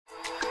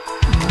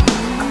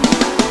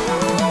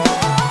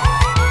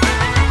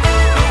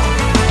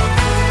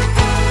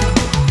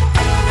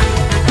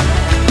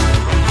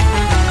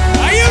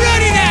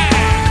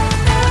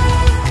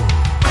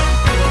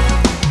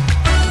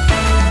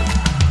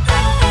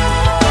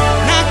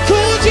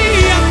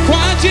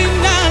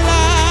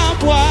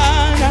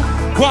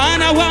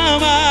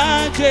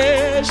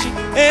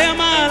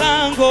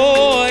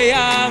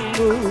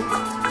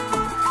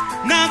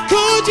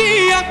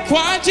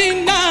kwa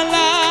jina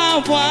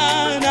la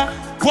Bwana,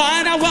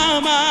 Bwana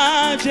wa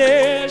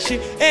majeshi,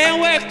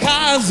 ewe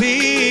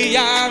kazi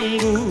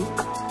yangu.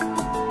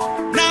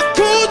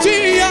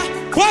 Nakujia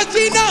kwa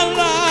jina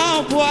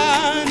la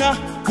Bwana,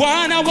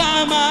 Bwana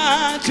wa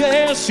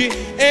majeshi,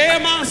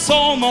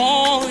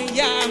 masomo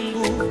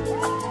yangu.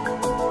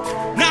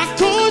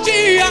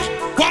 Nakujia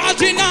kwa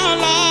jina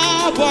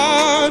la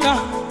Bwana,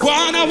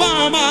 Bwana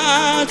wa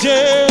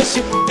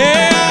majeshi,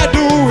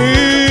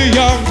 adui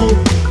yangu.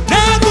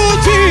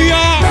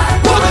 Nakujia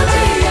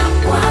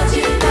kwa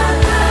jina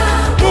la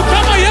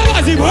Bwana,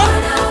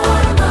 Bwana wa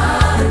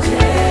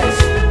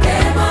majeshi,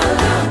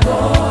 malango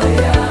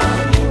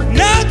yangu.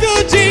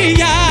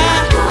 Nakujia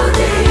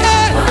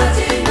kwa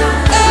jina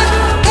la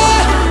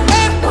Bwana,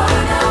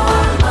 Bwana wa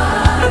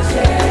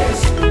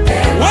majeshi,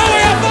 malango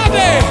yangu.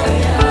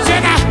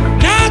 Sema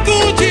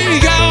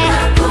nakujia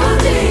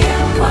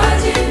kwa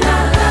jina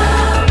la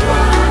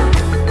Bwana,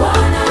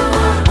 Bwana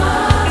wa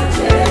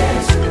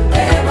majeshi,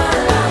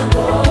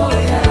 malango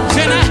yangu.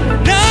 Sema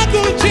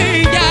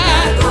nakujia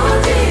kwa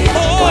jina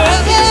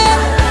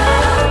la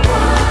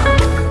Bwana,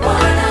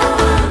 Bwana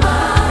wa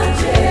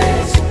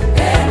majeshi,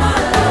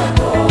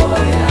 malango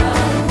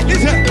yangu.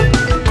 Listen.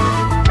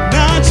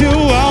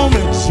 Najua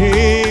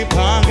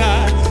umejipanga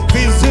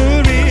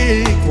vizuri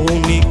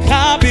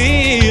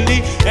kunikabili,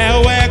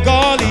 ewe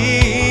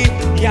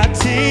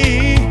Goliati.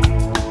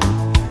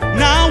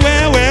 Na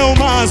wewe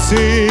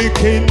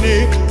umasikini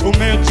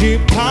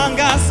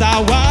umejipanga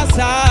sawa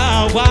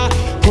sawa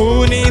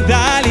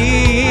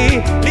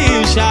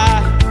kunidhalilisha.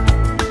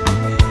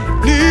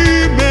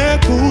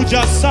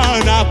 Nimekuja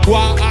sana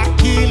kwa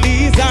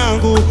akili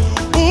zangu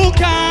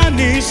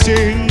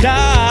ukanishinda.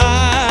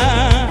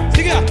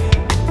 Sikia.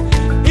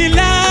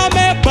 Ila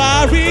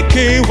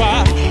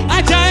amebarikiwa